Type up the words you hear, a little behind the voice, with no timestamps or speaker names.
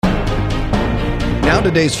On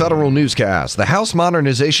today's Federal Newscast, the House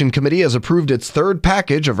Modernization Committee has approved its third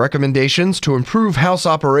package of recommendations to improve House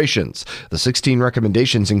operations. The 16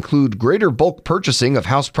 recommendations include greater bulk purchasing of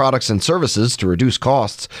House products and services to reduce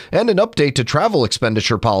costs, and an update to travel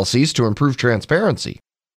expenditure policies to improve transparency.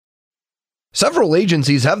 Several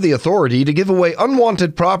agencies have the authority to give away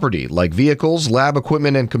unwanted property, like vehicles, lab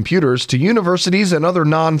equipment, and computers, to universities and other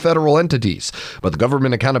non-federal entities. But the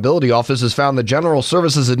Government Accountability Office has found the General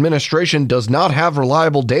Services Administration does not have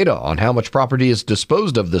reliable data on how much property is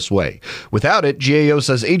disposed of this way. Without it, GAO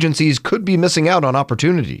says agencies could be missing out on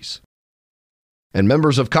opportunities. And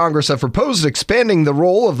members of Congress have proposed expanding the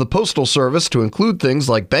role of the Postal Service to include things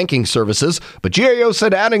like banking services, but GAO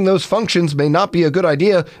said adding those functions may not be a good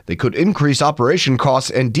idea. They could increase operation costs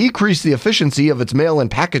and decrease the efficiency of its mail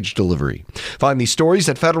and package delivery. Find these stories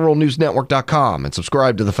at federalnewsnetwork.com and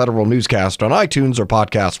subscribe to the Federal Newscast on iTunes or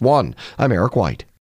Podcast One. I'm Eric White.